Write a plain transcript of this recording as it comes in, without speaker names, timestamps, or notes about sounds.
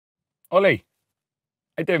Ollie.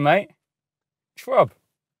 How you doing, mate? It's Rob.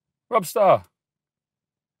 Rob Star.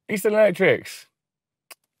 Eastern Electrics.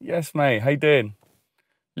 Yes, mate. How you doing?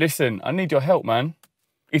 Listen, I need your help, man.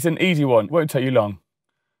 It's an easy one. It won't take you long.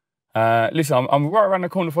 Listen, I'm right around the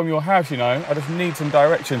corner from your house, you know. I just need some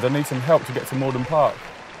directions. I need some help to get to Morden Park.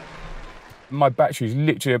 My battery's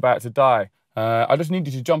literally about to die. I just need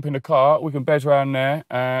you to jump in the car. We can bed around there.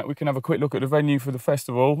 We can have a quick look at the venue for the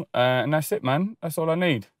festival. And that's it, man. That's all I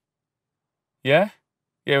need. Yeah?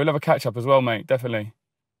 Yeah, we'll have a catch-up as well, mate. Definitely.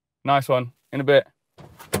 Nice one. In a bit.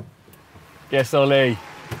 Yes, Ollie.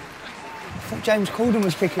 I thought James Cordon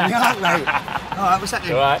was picking me up, mate. All right, what's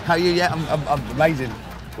happening? All right. How are you? Yeah, I'm amazing.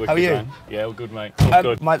 Wicked, how are you? Man. Yeah, all good, mate. All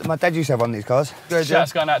good. My dad used to have one of these cars. Good,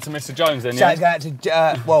 Shout's going out to Mr. Jones then, Shout's yeah? going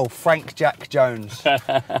out to, well, Frank Jack Jones.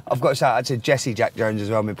 I've got to shout out to Jesse Jack Jones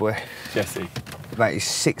as well, my boy. Jesse. Mate, he's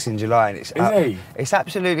 6 in July and it's... Is he? It's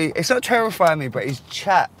absolutely... It's not terrifying me, but his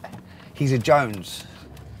chat, he's a Jones.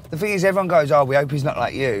 The thing is, everyone goes, oh, we hope he's not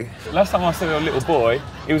like you. Last time I saw your little boy,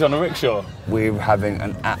 he was on a rickshaw. We're having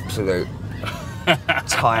an absolute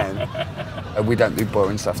time. And we don't do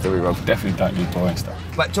boring stuff, do we, Rob? Definitely don't do boring stuff.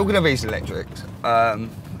 But talking of East Electrics, I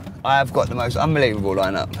have got the most unbelievable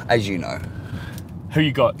lineup, as you know. Who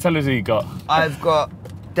you got? Tell us who you got. I've got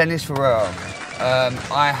Dennis Ferrer.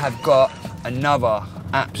 I have got another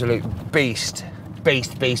absolute beast.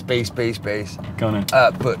 Beast. Go on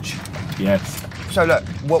then. Butch. Yes. So look,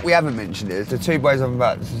 what we haven't mentioned is the two boys I'm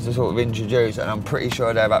about to sort of introduce, and I'm pretty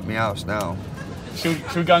sure they're at my house now. Should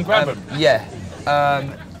we go and grab them? Yeah.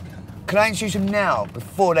 Can I introduce them now,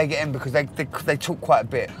 before they get in, because they talk quite a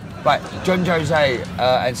bit. Right, JonJosè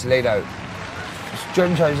and Celino.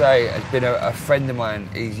 JonJosè has been a friend of mine.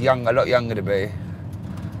 He's young, a lot younger than me.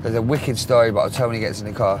 There's a wicked story, but I'll tell when he gets in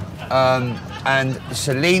the car. And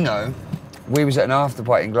Celino, we was at an after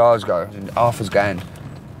party in Glasgow, and Arthur's going,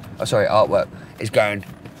 oh sorry, Artwork, is going,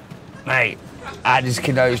 mate, I just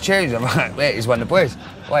can know his tunes. I'm like, wait, he's one of the boys.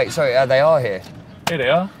 Wait, sorry, they are here. Here they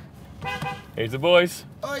are. Here's the boys.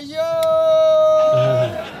 Oh, yo!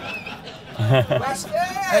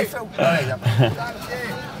 Hey, Phil. Do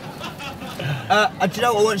you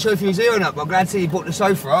know what? I wasn't sure if he was here or not, but I'm glad to see you brought the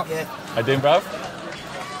sofa up. Yeah. How you doing, bruv?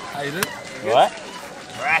 How you doing? All right?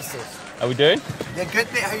 Gracias. How we doing? Yeah, good,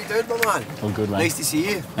 mate. How you doing, my man? All good, man. Nice to see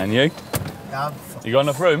you. And you? Yeah, You got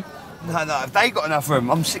enough room? No, have they got enough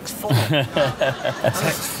room? I'm 6'4".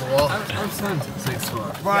 6'4". I'm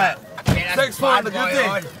 6'4". Right. Yeah, 6'4" on the good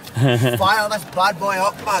day. Fire this bad boy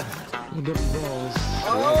up, man.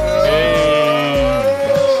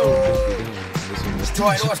 Do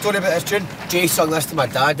I know a story about this tune? Jay sung this to my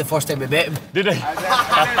dad the first time we met him. Did he? Wait.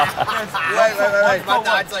 My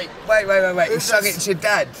dad's like... Wait. You sung it to your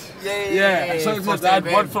dad? Yeah. I sung it to my dad,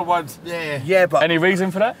 word for word. Yeah. Yeah, but... Any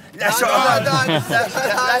reason for that? That's what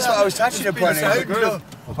I was touching upon.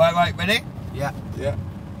 Right, ready? Yeah.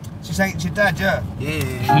 So sang it to your dad, yeah?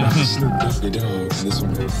 Yeah.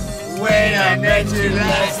 When I met you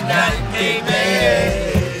last night, baby,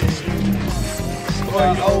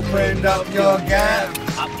 when you opened up your gap,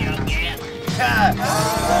 I've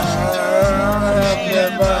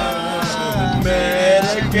never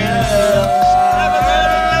met a girl.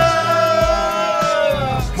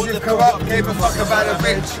 You come up, gave a fuck about a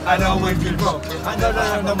bitch. I know when you broke. I know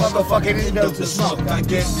that I'm the motherfucking window to smoke. I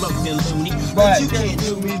get loony. Right.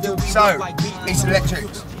 So, it's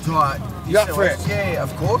Electrics. Right. You up for it? Yeah,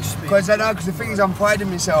 of course. Because I know, because the thing is, I'm priding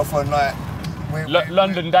myself on like.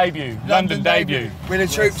 London debut. London debut. We're the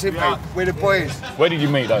troops, isn't we? We're the boys. Where did you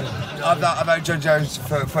meet though? I've known John Jones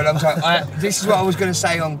for a long time. This is what I was going to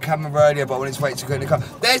say on camera earlier, but I wanted to wait to go in the car.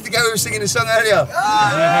 There's the girl who was singing the song earlier.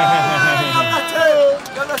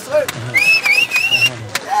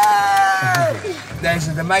 There's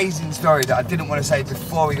an amazing story that I didn't want to say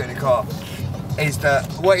before we got in the car. Is that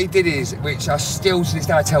what he did is, which I still to this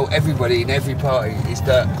day I tell everybody in every party, is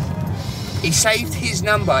that he saved his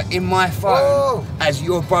number in my phone as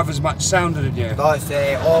your brother's much sounder than you. That's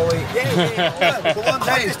Ollie. Yeah.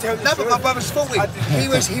 No, but my brother's 40. He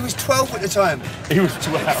was 12 at the time. He was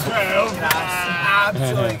 12.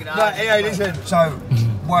 Absolutely. Right, hey, listen. So,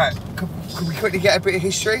 right, could we quickly get a bit of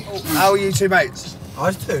history? How are you two mates?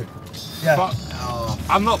 Us two. Yeah. But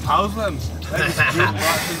I'm not pals with him. We're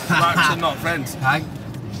actually not friends. Thank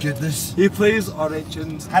goodness. He plays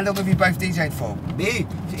Origins. How long have you both DJ'd for? Me?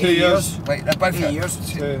 2 years. Wait, they're both 8 years.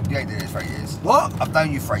 You ain't doing this for 8 years. What? I've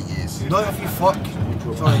known you for 8 years. Not if you fuck.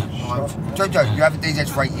 Sorry. Jojo, you haven't DJ'd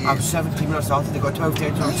for 8 years. I'm 17 when I started. I got 12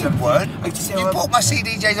 10s. You weren't. I used to say You bought my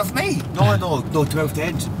CDJs off me. No, 12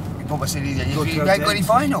 10s. put my CDs in. You ain't got any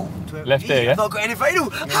vinyl. Left ear, yeah? I've not got any vinyl.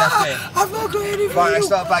 I've not got any vinyl. Right, let's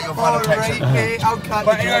start back your final collection.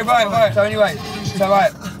 But anyway, right. So anyway,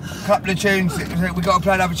 couple of tunes. We got to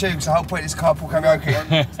play another tune. So the whole point is Carpool Karaoke.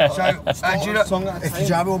 So do you know? If you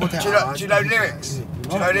jam it one more time. Do you know lyrics? Do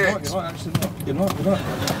you know lyrics? You're not.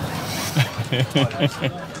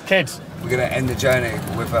 Kids. We're gonna end the journey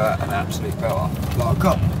with an absolute belter. Like a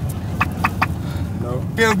cup. No.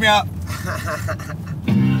 Build me up.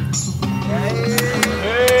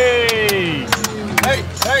 Hey! Hey!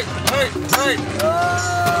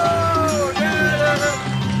 Oh,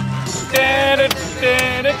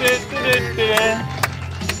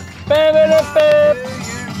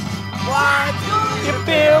 You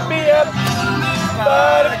build me up,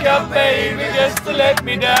 buttercup baby, just to let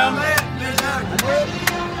me down.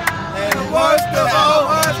 And worst of all,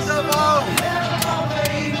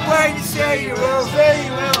 when you say you will,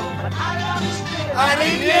 I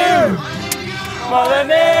need you More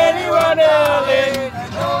than anyone else.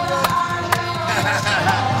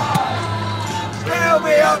 Build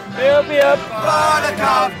me up,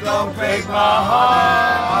 buttercup, don't break my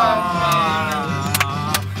heart.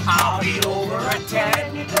 I'll be over at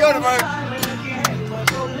 10. Go to work.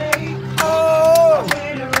 Oh,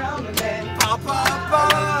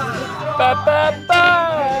 ba ba ba.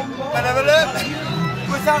 and have a look.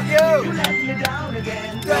 Without you.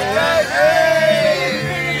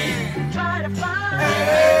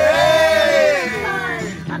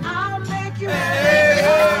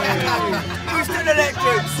 Houston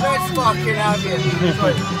Electric, let's fucking have you.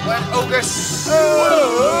 August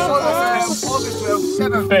 7th.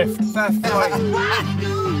 5th.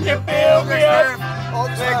 You build me up,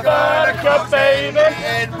 buttercup baby.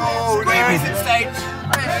 Skreamizm stage.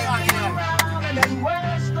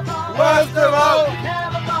 Worst of all,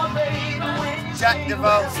 Jack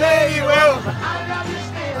DeVoe, say you will.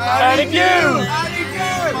 I need you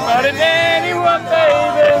more than anyone,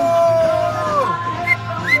 baby.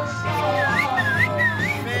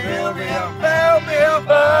 Build me up,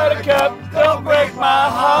 Buttercup, don't break my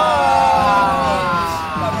heart.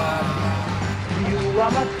 You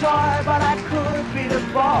are my toy, but I could be the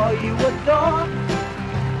boy you adore.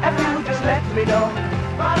 If you just let me know.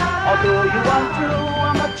 Although you are true,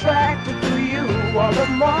 I'm attracted to you all the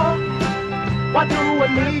more. Why do I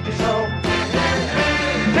need you so?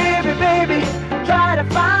 Baby, try to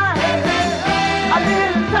find